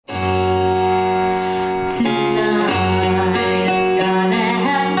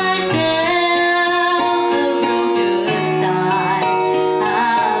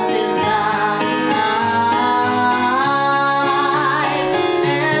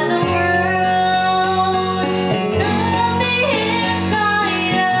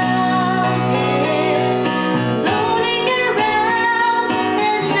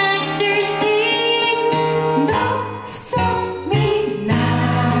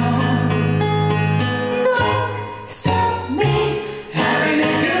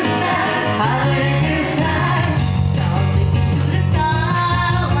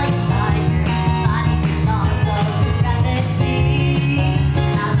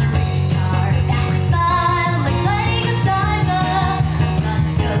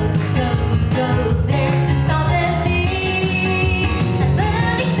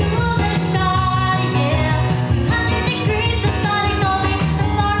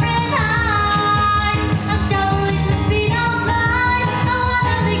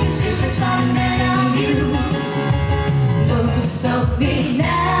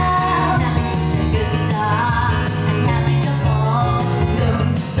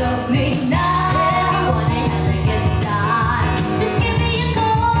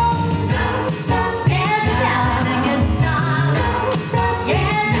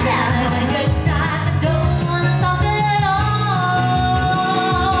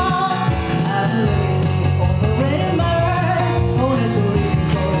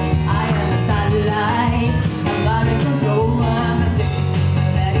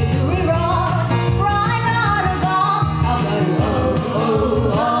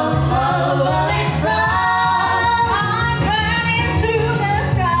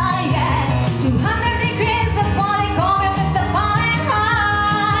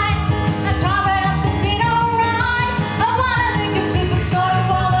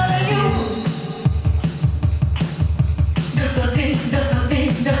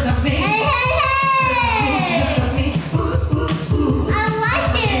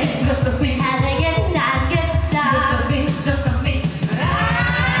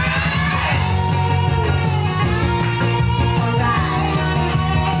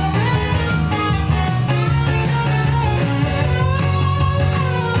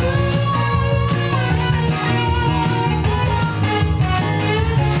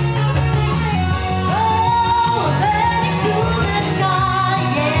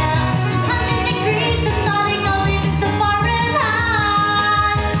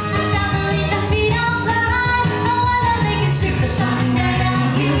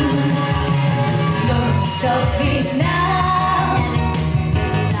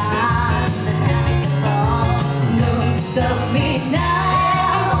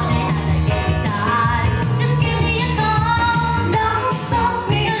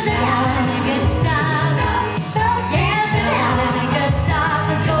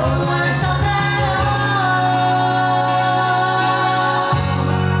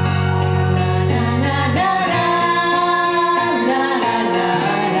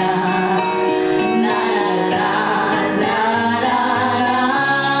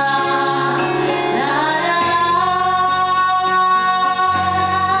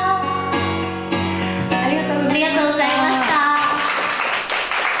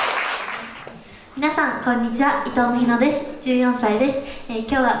こんにちは、伊藤みひ乃です。14歳です。今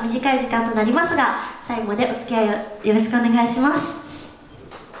日は短い時間となりますが、最後までお付き合いをよろしくお願いします。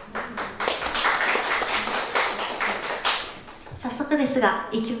早速ですが、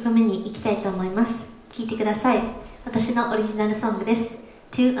1曲目に行きたいと思います。聴いてください。私のオリジナルソングです。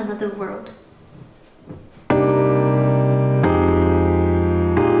To Another World。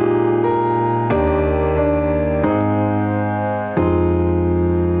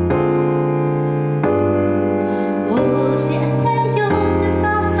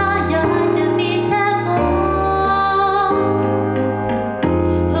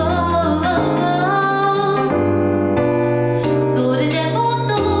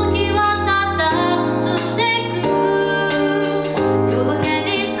夜明け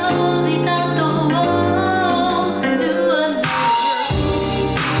に飛び立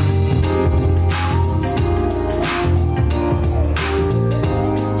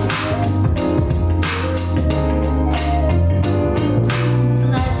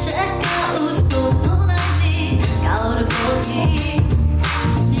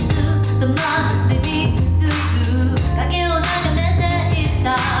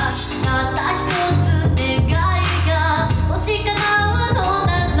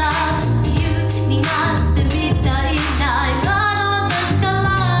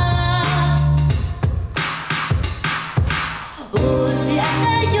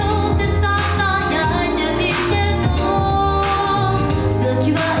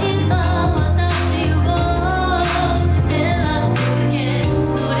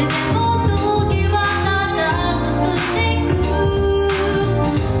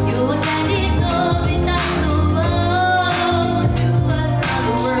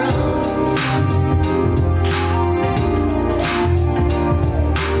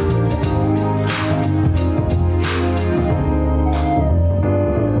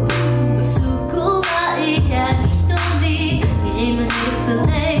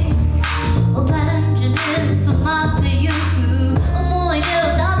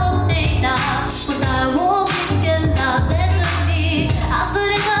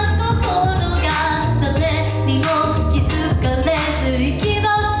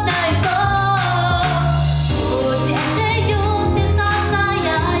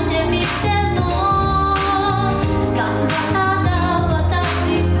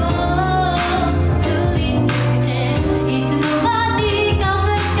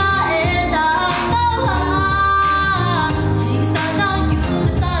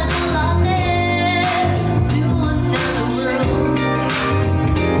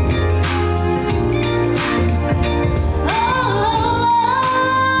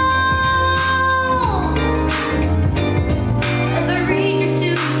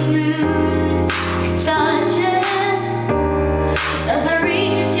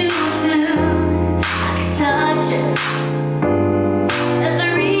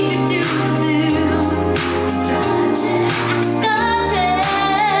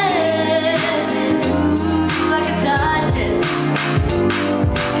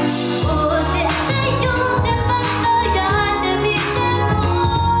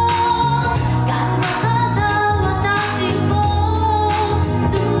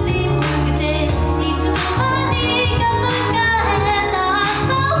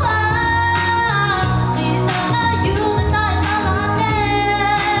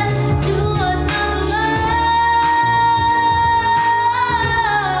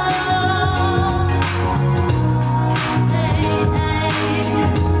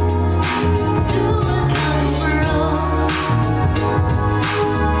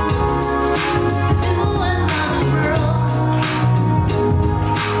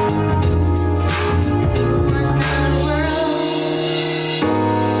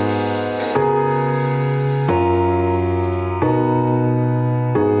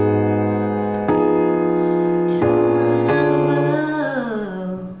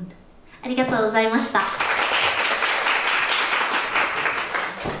した。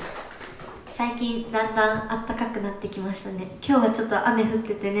最近だんだん暖かくなってきましたね。今日はちょっと雨降っ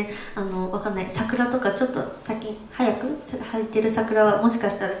ててね、わかんない、桜とかちょっと最近早く咲いてる桜はもしか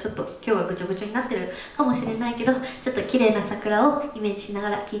したらちょっと今日はぐちょぐちょになってるかもしれないけど、ちょっと綺麗な桜をイメージしなが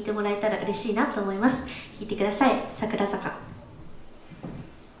ら聴いてもらえたら嬉しいなと思います。聴いてください、桜坂。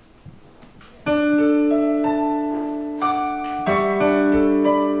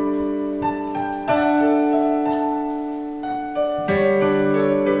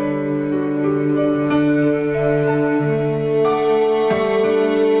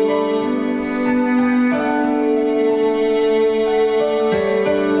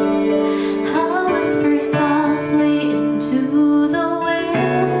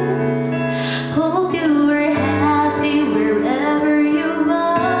Hope you were happy wherever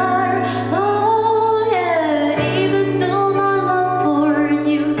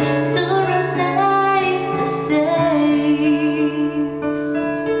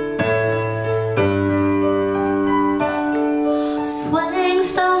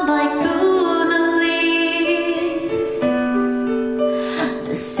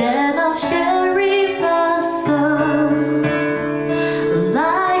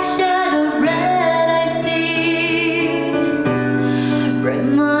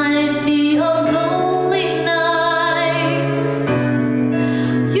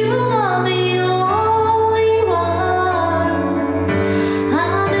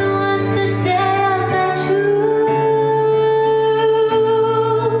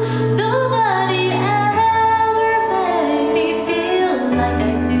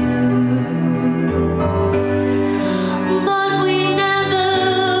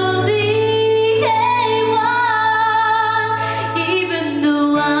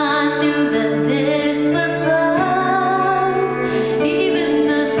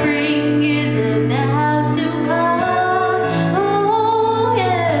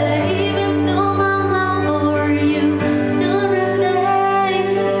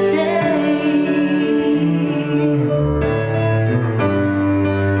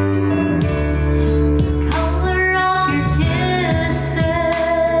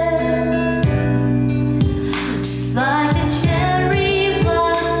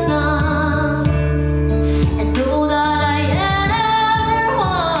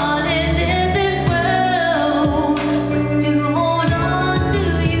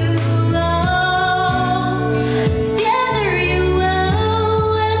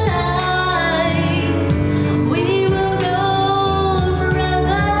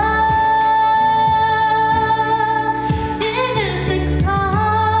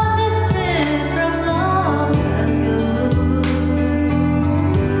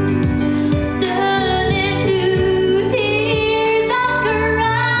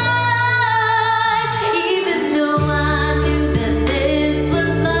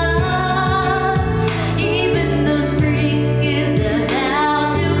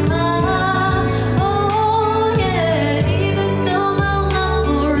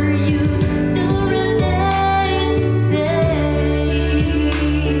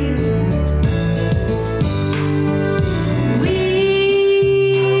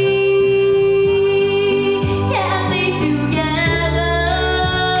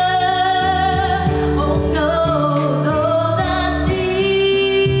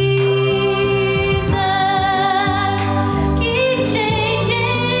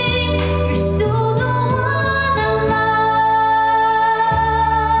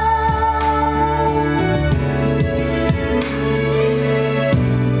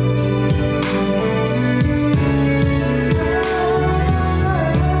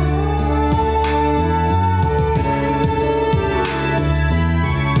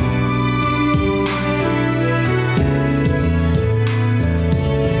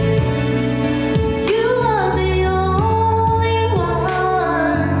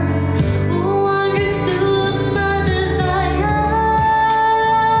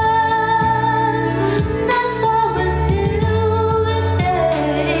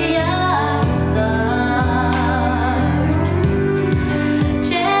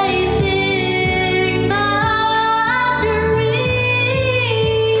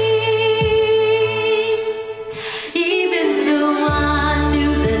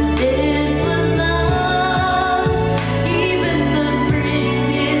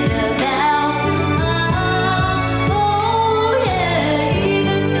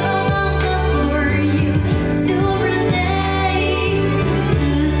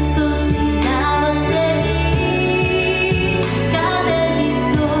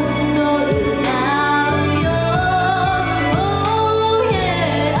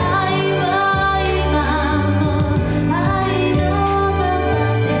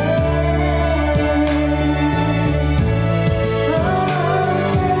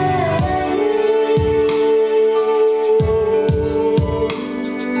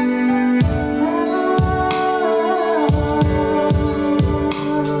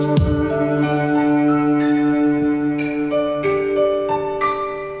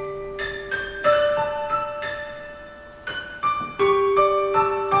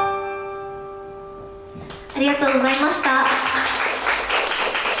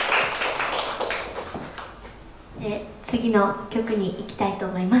次の曲に行きたいと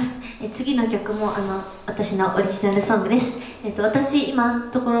思います。次の曲も私のオリジナルソングです。私今の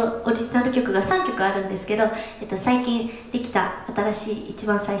ところオリジナル曲が3曲あるんですけど、最近できた新しい一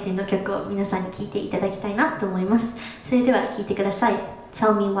番最新の曲を皆さんに聴いていただきたいなと思います。それでは聴いてください。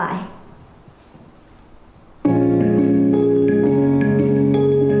 Tell me why。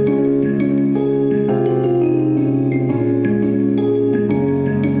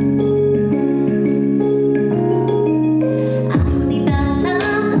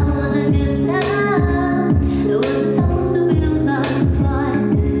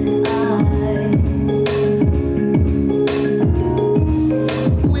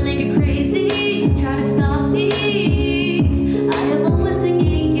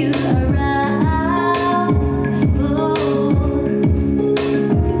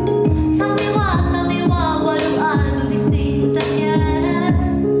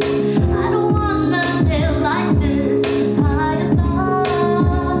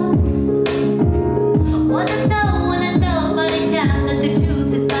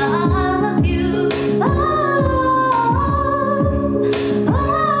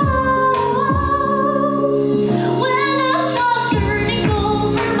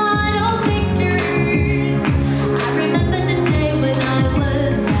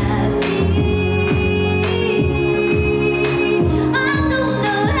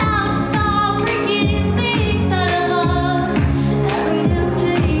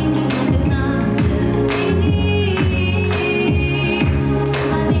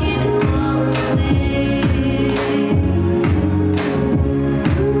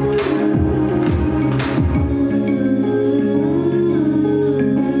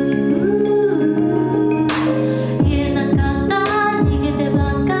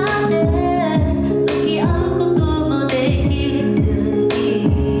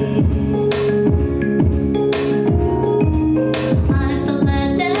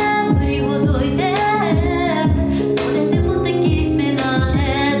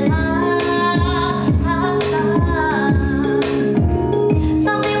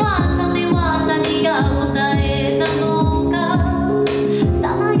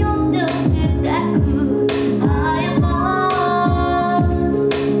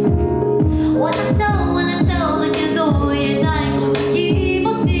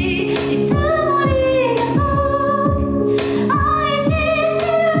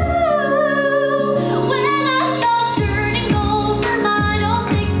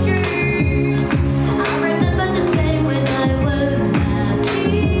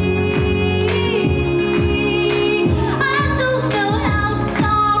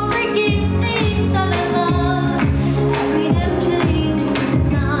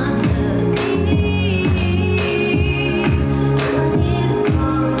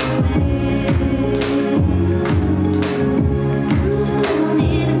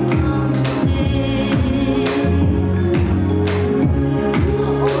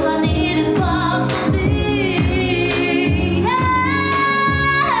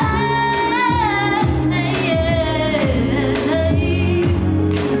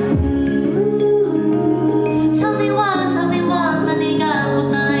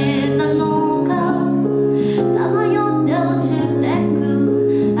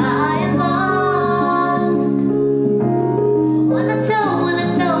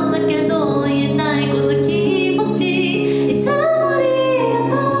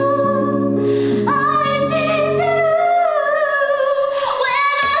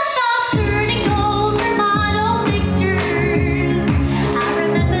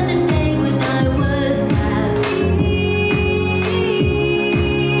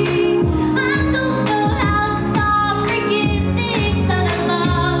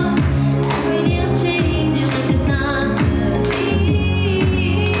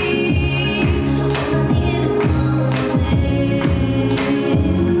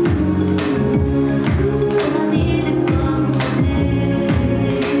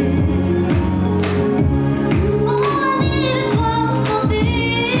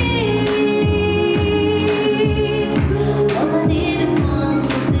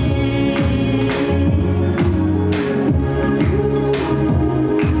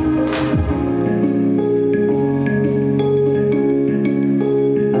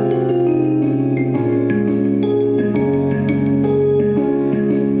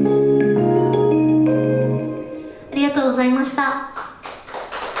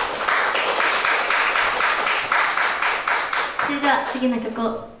次の曲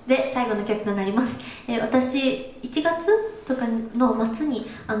で最後の曲となります。私1月とかの末に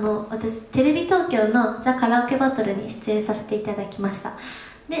私テレビ東京のザ・カラオケバトルに出演させていただきました。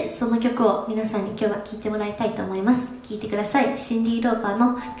でその曲を皆さんに今日は聴いてもらいたいと思います。聴いてください。シンディ・ローパー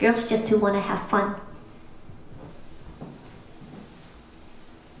の Girls Just Who Wanna Have Fun。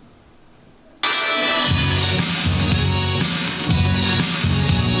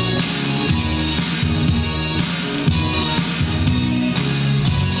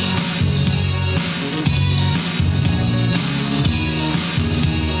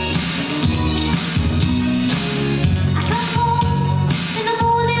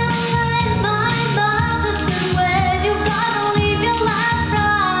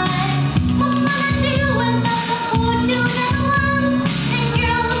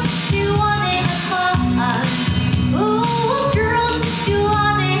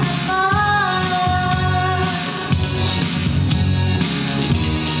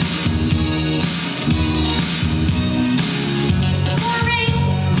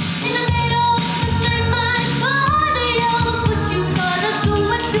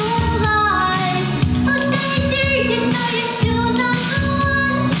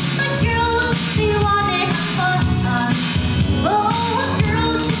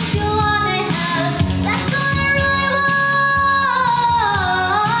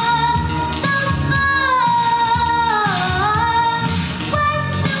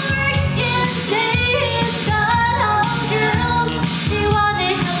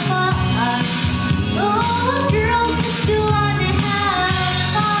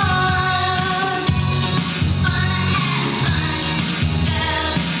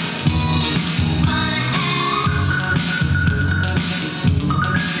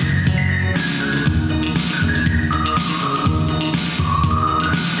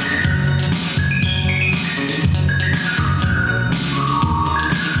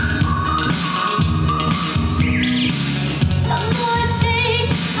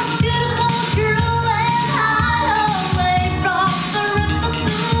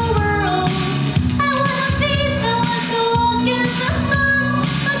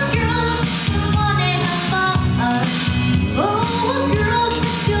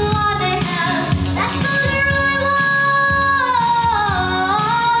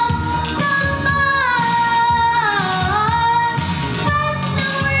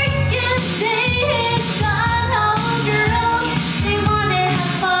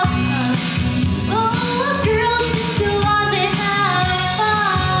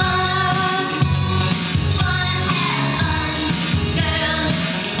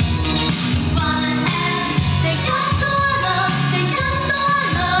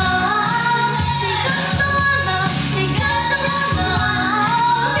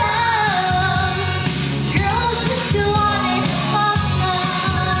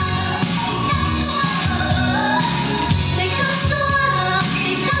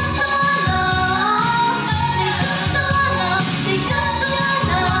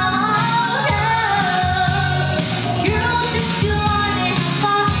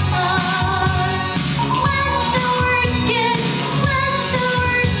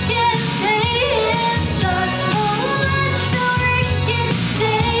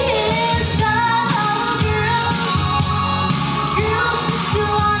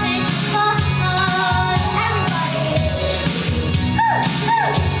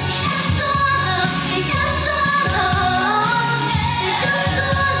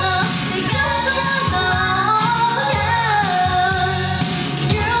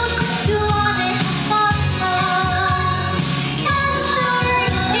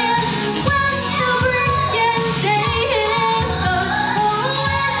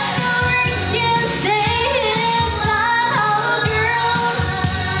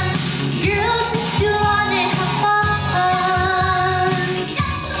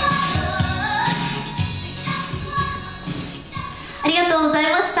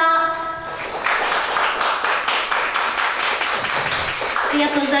りが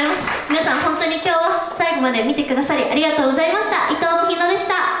とうございます。皆さん本当に今日は最後まで見てくださりありがとうございました。伊藤みひ乃でし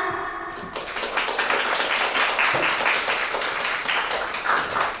た。